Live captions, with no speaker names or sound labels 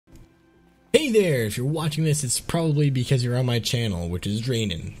Hey there! If you're watching this, it's probably because you're on my channel, which is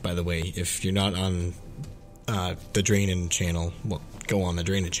Draenen, by the way. If you're not on the Draenen channel, well, go on the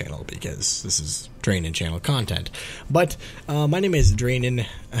Draenen channel, because this is Draenen channel content. But my name is Draenen,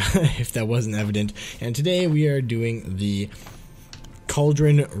 if that wasn't evident, and today we are doing the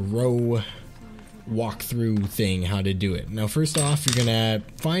Cauldron Rho walkthrough thing, how to do it. Now first off, you're gonna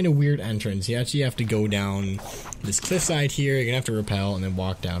find a weird entrance. You actually have to go down this cliffside here, you're gonna have to rappel and then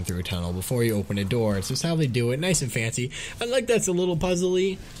walk down through a tunnel before you open a door. It's just how they do it, nice and fancy. I like that's a little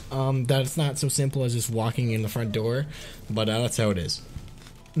puzzly, that it's not so simple as just walking in the front door, but that's how it is.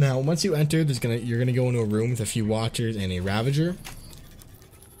 Now once you enter, you're gonna go into a room with a few watchers and a ravager.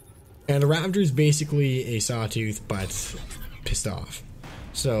 And a ravager is basically a sawtooth, but pissed off.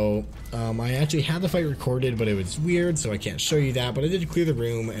 So, I actually had the fight recorded, but it was weird, so I can't show you that, but I did clear the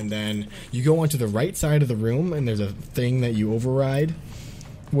room, and then you go onto the right side of the room, and there's a thing that you override,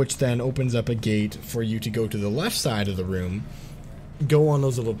 which then opens up a gate for you to go to the left side of the room, go on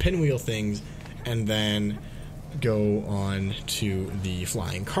those little pinwheel things, and then go on to the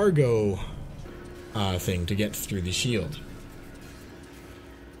flying cargo thing to get through the shield.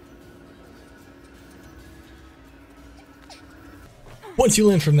 Once you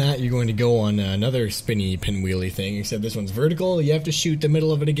land from that, you're going to go on another spinny pinwheely thing, except this one's vertical. You have to shoot the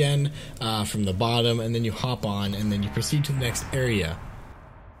middle of it again from the bottom, and then you hop on, and then you proceed to the next area.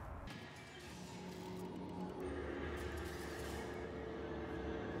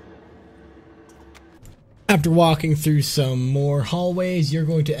 After walking through some more hallways, you're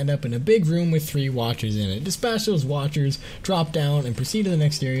going to end up in a big room with 3 watchers in it. Dispatch those watchers, drop down, and proceed to the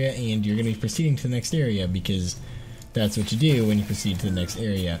next area, and you're going to be proceeding to the next area, because that's what you do when you proceed to the next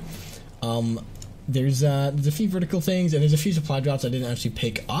area. There's a few vertical things, and there's a few supply drops I didn't actually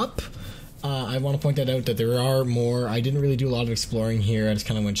pick up. I want to point that out, that there are more. I didn't really do a lot of exploring here. I just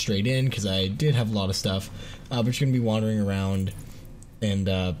kind of went straight in, because I did have a lot of stuff. But you're going to be wandering around and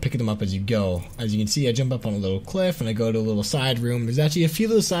picking them up as you go. As you can see, I jump up on a little cliff, and I go to a little side room. There's actually a few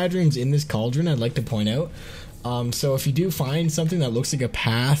of those side rooms in this cauldron I'd like to point out. So if you do find something that looks like a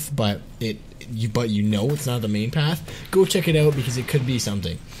path, but you know it's not the main path, go check it out, because it could be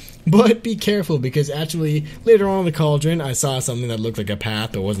something. But be careful, because actually later on in the cauldron I saw something that looked like a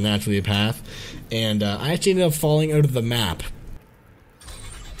path but wasn't actually a path, and I actually ended up falling out of the map.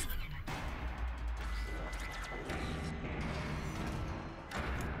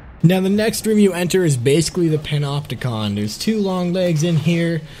 Now the next room you enter is basically the Panopticon. There's 2 long legs in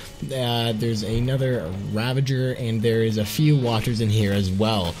here, there's another Ravager, and there is a few watchers in here as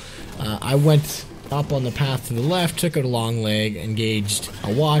well. I went up on the path to the left, took out a long leg, engaged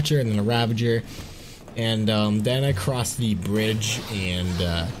a watcher and then a Ravager, and then I crossed the bridge and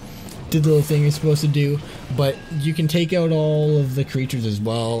did the little thing you're supposed to do. But you can take out all of the creatures as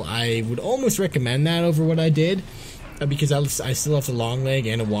well. I would almost recommend that over what I did, because I still have the long leg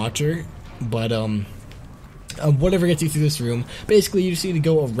and a watcher, but whatever gets you through this room. Basically, you just need to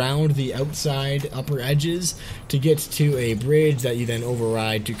go around the outside upper edges to get to a bridge that you then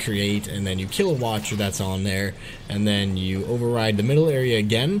override to create, and then you kill a watcher that's on there, and then you override the middle area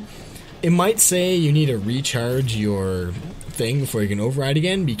again. It might say you need to recharge your thing before you can override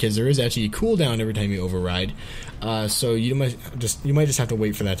again, because there is actually a cooldown every time you override. So you might just have to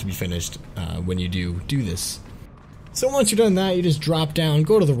wait for that to be finished when you do this. So once you're done that, you just drop down,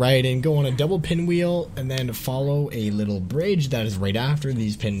 go to the right, and go on a double pinwheel, and then follow a little bridge that is right after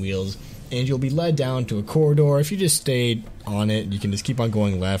these pinwheels, and you'll be led down to a corridor. If you just stay on it, you can just keep on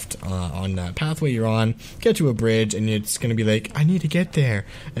going left on that pathway you're on, get to a bridge, and it's going to be like, I need to get there,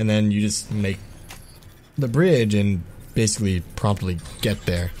 and then you just make the bridge and basically promptly get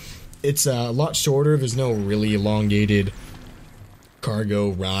there. It's a lot shorter, there's no really elongated cargo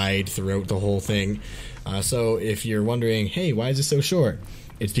ride throughout the whole thing. So if you're wondering, hey, why is this so short?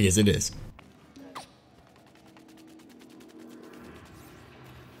 It's because it is.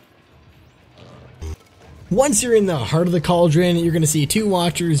 Once you're in the heart of the cauldron, you're going to see 2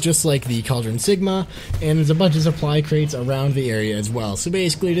 watchers just like the Cauldron Sigma, and there's a bunch of supply crates around the area as well. So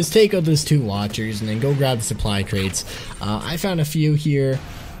basically, just take out those 2 watchers and then go grab the supply crates. I found a few here.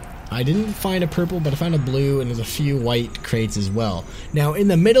 I didn't find a purple, but I found a blue, and there's a few white crates as well. Now, in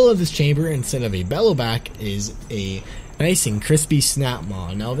the middle of this chamber, instead of a bellowback, is a nice and crispy snap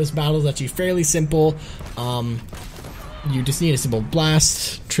maw. Now, this battle is actually fairly simple. You just need a simple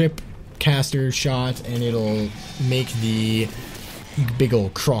blast, trip, caster, shot, and it'll make the big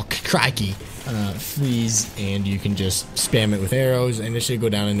old crikey freeze, and you can just spam it with arrows and it should go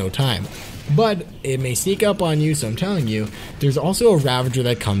down in no time. But it may sneak up on you, so I'm telling you, there's also a Ravager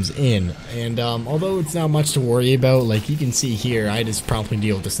that comes in, and although it's not much to worry about, like you can see here, I just promptly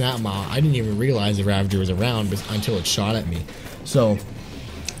deal with the Snap Maw. I didn't even realize the Ravager was around until it shot at me. So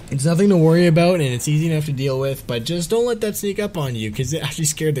it's nothing to worry about, and it's easy enough to deal with, but just don't let that sneak up on you, because it actually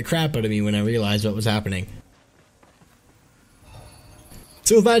scared the crap out of me when I realized what was happening.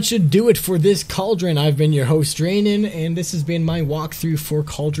 So that should do it for this Cauldron. I've been your host, Draenen, and this has been my walkthrough for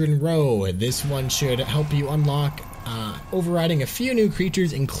Cauldron Rho. This one should help you unlock overriding a few new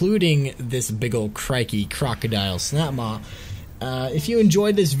creatures, including this big ol' crikey crocodile Snap Maw. If you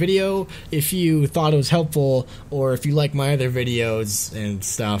enjoyed this video, if you thought it was helpful, or if you like my other videos and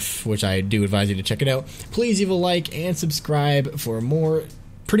stuff, which I do advise you to check it out, please leave a like and subscribe for more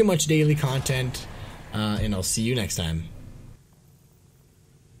pretty much daily content, and I'll see you next time.